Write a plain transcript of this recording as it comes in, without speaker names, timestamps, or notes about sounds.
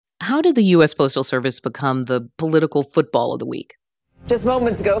how did the U.S. Postal Service become the political football of the week? Just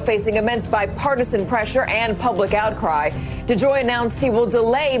moments ago, facing immense bipartisan pressure and public outcry, DeJoy announced he will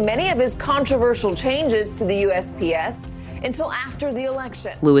delay many of his controversial changes to the USPS until after the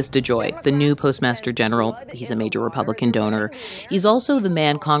election. Louis DeJoy, the new Postmaster General, he's a major Republican donor. He's also the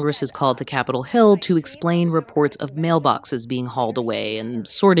man Congress has called to Capitol Hill to explain reports of mailboxes being hauled away and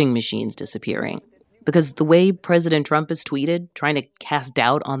sorting machines disappearing. Because the way President Trump has tweeted, trying to cast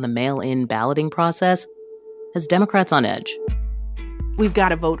doubt on the mail-in balloting process, has Democrats on edge. We've got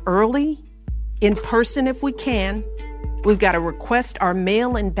to vote early, in person if we can. We've got to request our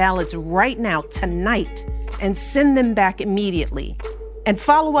mail-in ballots right now, tonight, and send them back immediately. And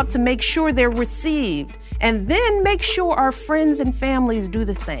follow up to make sure they're received. And then make sure our friends and families do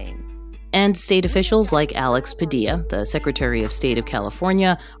the same. And state officials like Alex Padilla, the Secretary of State of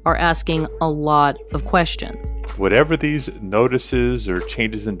California, are asking a lot of questions. Whatever these notices or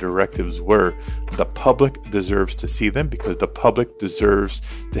changes in directives were, the public deserves to see them because the public deserves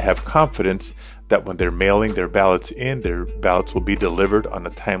to have confidence that when they're mailing their ballots in, their ballots will be delivered on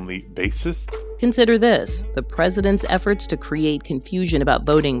a timely basis. Consider this, the president's efforts to create confusion about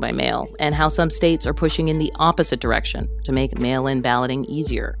voting by mail and how some states are pushing in the opposite direction to make mail-in balloting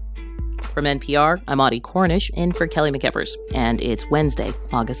easier. From NPR, I'm Audie Cornish, in for Kelly McEvers, and it's Wednesday,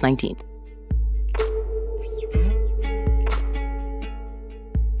 August 19th.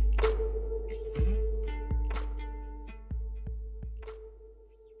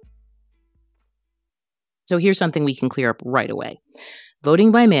 So here's something we can clear up right away.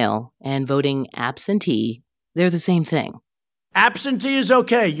 Voting by mail and voting absentee, they're the same thing. Absentee is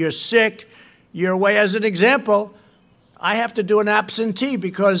okay. You're sick, you're away. As an example, I have to do an absentee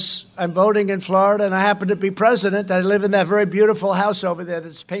because I'm voting in Florida and I happen to be president. I live in that very beautiful house over there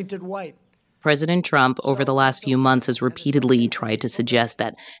that's painted white. President Trump, over the last few months, has repeatedly tried to suggest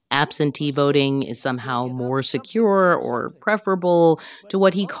that absentee voting is somehow more secure or preferable to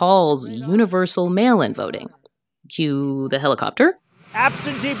what he calls universal mail-in voting. Cue the helicopter.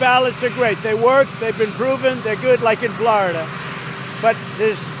 Absentee ballots are great. They work. They've been proven. They're good, like in Florida. But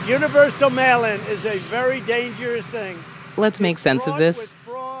this universal mail-in is a very dangerous thing. Let's make sense of this.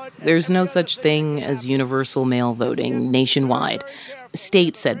 There's no such thing as universal mail voting nationwide.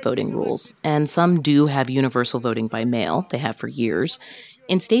 States set voting rules, and some do have universal voting by mail. They have for years.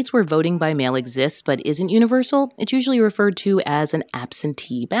 In states where voting by mail exists but isn't universal, it's usually referred to as an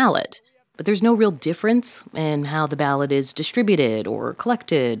absentee ballot. But there's no real difference in how the ballot is distributed or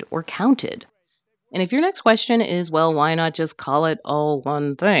collected or counted. And if your next question is, well, why not just call it all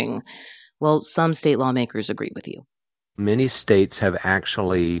one thing? Well, some state lawmakers agree with you. Many states have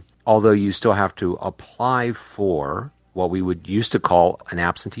actually, although you still have to apply for what we would used to call an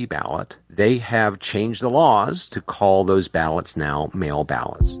absentee ballot, they have changed the laws to call those ballots now mail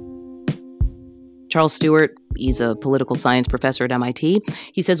ballots. Charles Stewart, he's a political science professor at MIT.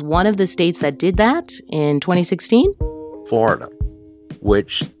 He says one of the states that did that in 2016? Florida,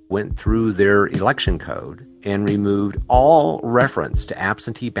 which went through their election code and removed all reference to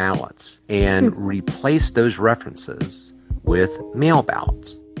absentee ballots and replaced those references with mail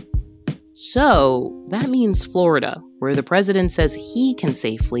ballots. So that means Florida, where the president says he can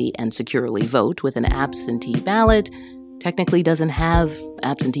safely and securely vote with an absentee ballot, technically doesn't have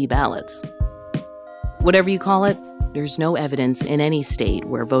absentee ballots. Whatever you call it, there's no evidence in any state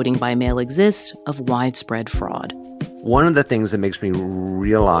where voting by mail exists of widespread fraud. One of the things that makes me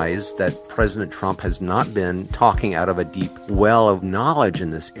realize that President Trump has not been talking out of a deep well of knowledge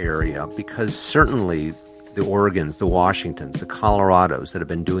in this area, because certainly the Oregons, the Washingtons, the Colorados that have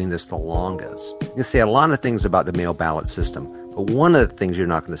been doing this the longest. You can say a lot of things about the mail ballot system, but one of the things you're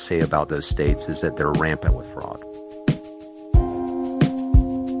not going to say about those states is that they're rampant with fraud.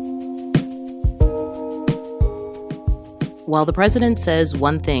 While the president says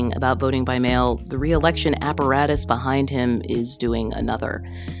one thing about voting by mail, the re-election apparatus behind him is doing another.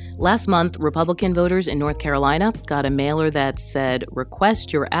 Last month, Republican voters in North Carolina got a mailer that said,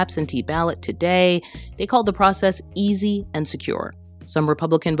 "Request your absentee ballot today." They called the process easy and secure. Some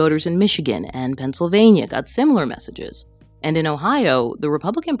Republican voters in Michigan and Pennsylvania got similar messages. And in Ohio, the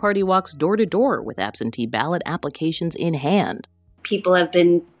Republican Party walks door to door with absentee ballot applications in hand. People have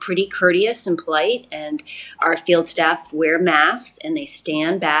been pretty courteous and polite, and our field staff wear masks and they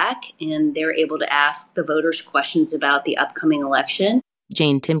stand back and they're able to ask the voters questions about the upcoming election.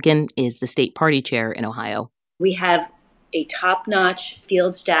 Jane Timken is the state party chair in Ohio. We have a top-notch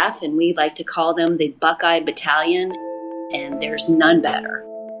field staff, and we like to call them the Buckeye Battalion, and there's none better.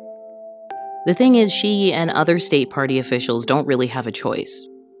 The thing is, she and other state party officials don't really have a choice,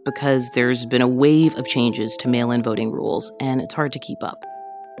 because there's been a wave of changes to mail-in voting rules, and it's hard to keep up.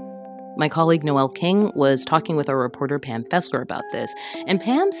 My colleague Noelle King was talking with our reporter Pam Fessler about this, and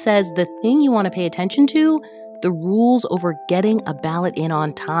Pam says the thing you want to pay attention to, the rules over getting a ballot in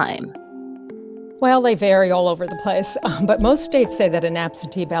on time. Well, they vary all over the place, but most states say that an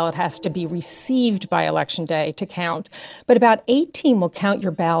absentee ballot has to be received by Election Day to count. But about 18 will count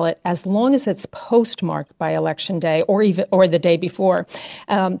your ballot as long as it's postmarked by Election Day or the day before.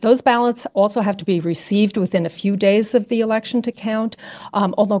 Those ballots also have to be received within a few days of the election to count,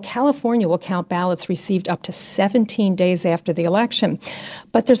 although California will count ballots received up to 17 days after the election.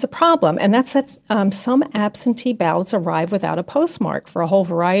 But there's a problem, and that's that some absentee ballots arrive without a postmark for a whole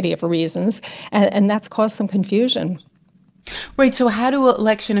variety of reasons. And that's caused some confusion. Right. So how do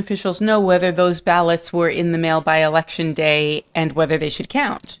election officials know whether those ballots were in the mail by Election Day and whether they should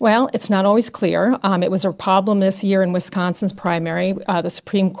count? Well, it's not always clear. It was a problem this year in Wisconsin's primary. The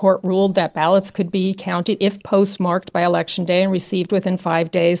Supreme Court ruled that ballots could be counted if postmarked by Election Day and received within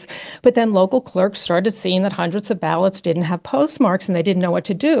 5 days. But then local clerks started seeing that hundreds of ballots didn't have postmarks and they didn't know what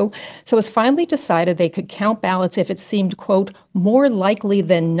to do. So it was finally decided they could count ballots if it seemed, quote, more likely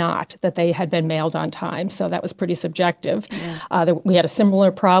than not that they had been mailed on time. So that was pretty subjective. Yeah. We had a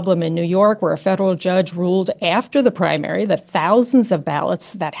similar problem in New York where a federal judge ruled after the primary that thousands of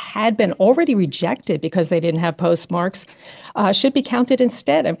ballots that had been already rejected because they didn't have postmarks should be counted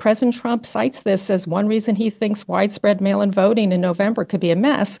instead. And President Trump cites this as one reason he thinks widespread mail-in voting in November could be a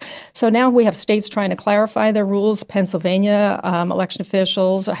mess. So now we have states trying to clarify their rules. Pennsylvania election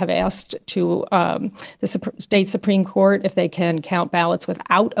officials have asked to the state Supreme Court if they can count ballots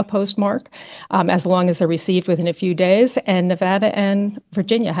without a postmark as long as they're received within a few days. And Nevada and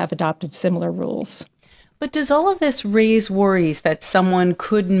Virginia have adopted similar rules. But does all of this raise worries that someone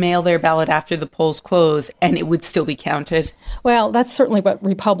could mail their ballot after the polls close and it would still be counted? Well, that's certainly what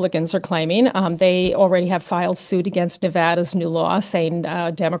Republicans are claiming. They already have filed suit against Nevada's new law saying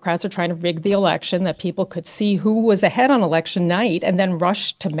Democrats are trying to rig the election, that people could see who was ahead on election night and then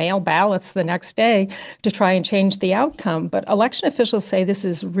rush to mail ballots the next day to try and change the outcome. But election officials say this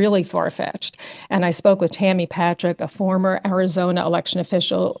is really far-fetched. And I spoke with Tammy Patrick, a former Arizona election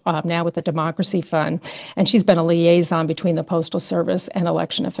official, now with the Democracy Fund. And she's been a liaison between the Postal Service and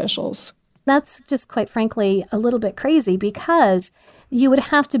election officials. That's just, quite frankly, a little bit crazy because you would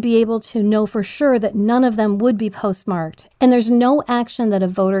have to be able to know for sure that none of them would be postmarked. And there's no action that a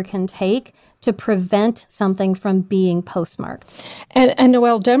voter can take to prevent something from being postmarked. And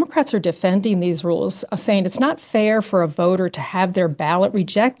Noelle, Democrats are defending these rules, saying it's not fair for a voter to have their ballot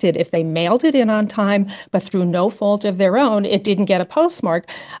rejected if they mailed it in on time, but through no fault of their own, it didn't get a postmark.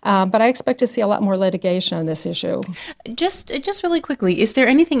 But I expect to see a lot more litigation on this issue. Just really quickly, is there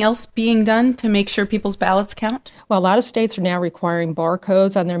anything else being done to make sure people's ballots count? Well, a lot of states are now requiring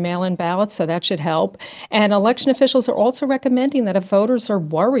barcodes on their mail-in ballots, so that should help. And election officials are also recommending that if voters are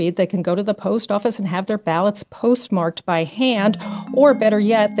worried, they can go to the post office and have their ballots postmarked by hand, or better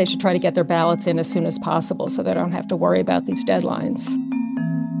yet, they should try to get their ballots in as soon as possible so they don't have to worry about these deadlines.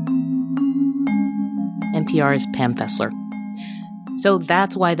 NPR's Pam Fessler. So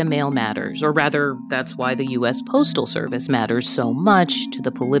that's why the mail matters, or rather, that's why the U.S. Postal Service matters so much to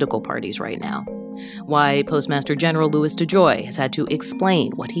the political parties right now. Why Postmaster General Louis DeJoy has had to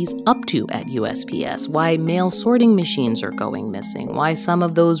explain what he's up to at USPS, why mail sorting machines are going missing, why some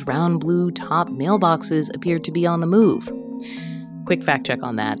of those round blue top mailboxes appear to be on the move. Quick fact check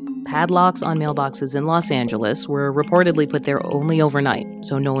on that. Padlocks on mailboxes in Los Angeles were reportedly put there only overnight,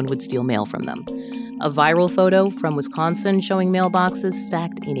 so no one would steal mail from them. A viral photo from Wisconsin showing mailboxes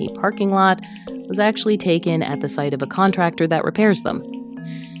stacked in a parking lot was actually taken at the site of a contractor that repairs them.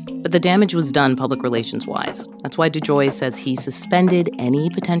 But the damage was done public relations-wise. That's why DeJoy says he suspended any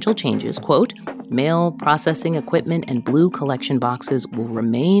potential changes. Quote, mail processing equipment and blue collection boxes will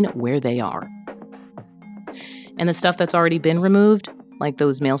remain where they are. And the stuff that's already been removed, like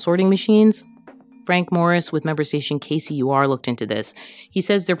those mail sorting machines, Frank Morris with member station KCUR looked into this. He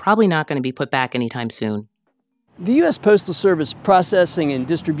says they're probably not going to be put back anytime soon. The U.S. Postal Service Processing and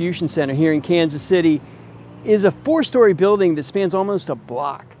Distribution Center here in Kansas City is a 4-story building that spans almost a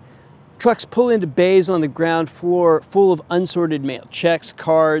block. Trucks pull into bays on the ground floor full of unsorted mail, checks,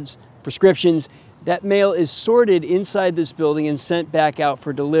 cards, prescriptions. That mail is sorted inside this building and sent back out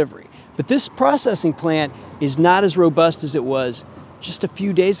for delivery. But this processing plant is not as robust as it was just a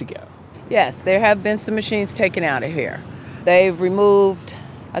few days ago. Yes, there have been some machines taken out of here. They've removed,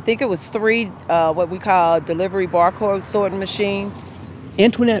 I think it was 3 what we call delivery barcode sorting machines.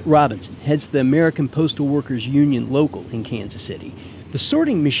 Antoinette Robinson heads the American Postal Workers Union local in Kansas City. The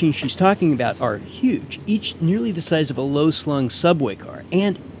sorting machines she's talking about are huge, each nearly the size of a low-slung subway car,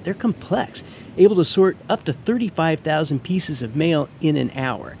 and they're complex, able to sort up to 35,000 pieces of mail in an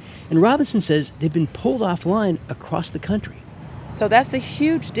hour. And Robinson says they've been pulled offline across the country. So that's a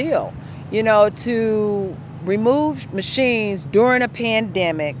huge deal, to remove machines during a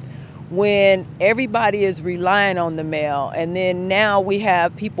pandemic when everybody is relying on the mail. And then now we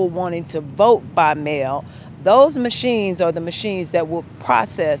have people wanting to vote by mail. Those machines are the machines that will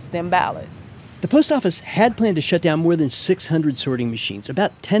process them ballots. The post office had planned to shut down more than 600 sorting machines,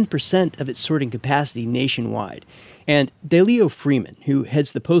 about 10% of its sorting capacity nationwide. And DeLeo Freeman, who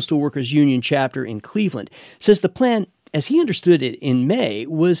heads the Postal Workers Union chapter in Cleveland, says the plan, as he understood it in May,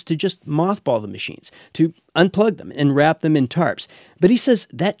 was to just mothball the machines, to unplug them and wrap them in tarps. But he says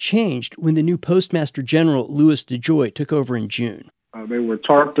that changed when the new Postmaster General, Louis DeJoy, took over in June. They were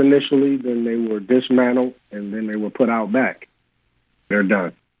tarped initially, then they were dismantled, and then they were put out back. They're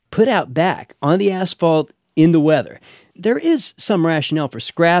done. Put out back on the asphalt in the weather. There is some rationale for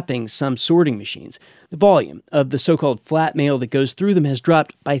scrapping some sorting machines. The volume of the so-called flat mail that goes through them has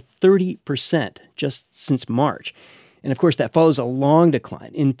dropped by 30% just since March. And of course, that follows a long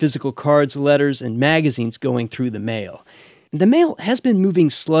decline in physical cards, letters, and magazines going through the mail. The mail has been moving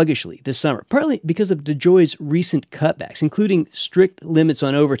sluggishly this summer, partly because of DeJoy's recent cutbacks, including strict limits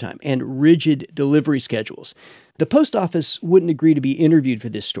on overtime and rigid delivery schedules. The post office wouldn't agree to be interviewed for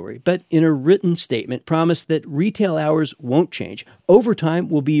this story, but in a written statement promised that retail hours won't change, overtime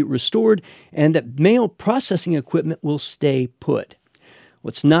will be restored, and that mail processing equipment will stay put.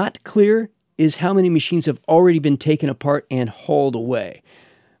 What's not clear is how many machines have already been taken apart and hauled away.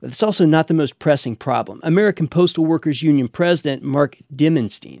 But it's also not the most pressing problem. American Postal Workers Union President Mark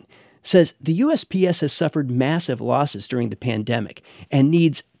Dimmenstein says the USPS has suffered massive losses during the pandemic and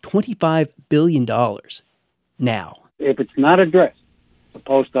needs $25 billion now. If it's not addressed, the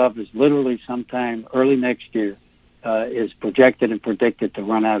post office literally sometime early next year is projected and predicted to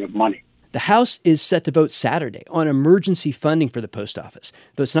run out of money. The House is set to vote Saturday on emergency funding for the post office,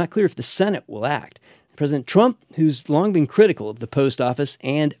 though it's not clear if the Senate will act. President Trump, who's long been critical of the post office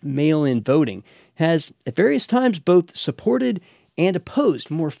and mail-in voting, has at various times both supported and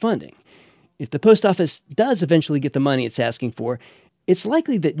opposed more funding. If the post office does eventually get the money it's asking for, it's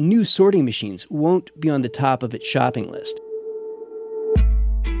likely that new sorting machines won't be on the top of its shopping list.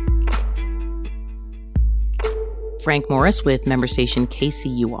 Frank Morris with member station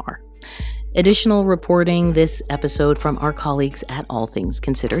KCUR. Additional reporting this episode from our colleagues at All Things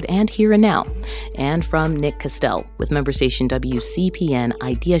Considered and Here and Now, and from Nick Castell with member station WCPN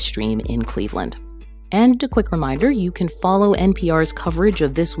Idea Stream in Cleveland. And a quick reminder, you can follow NPR's coverage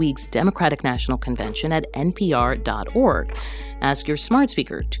of this week's Democratic National Convention at npr.org. Ask your smart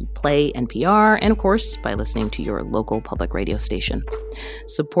speaker to play NPR, and of course, by listening to your local public radio station.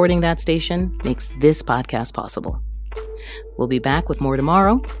 Supporting that station makes this podcast possible. We'll be back with more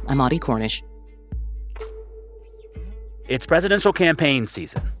tomorrow. I'm Audie Cornish. It's presidential campaign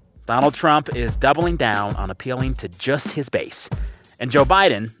season. Donald Trump is doubling down on appealing to just his base. And Joe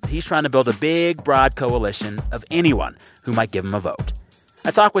Biden, he's trying to build a big, broad coalition of anyone who might give him a vote.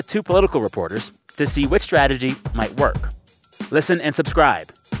 I talked with two political reporters to see which strategy might work. Listen and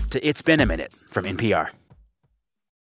subscribe to It's Been a Minute from NPR.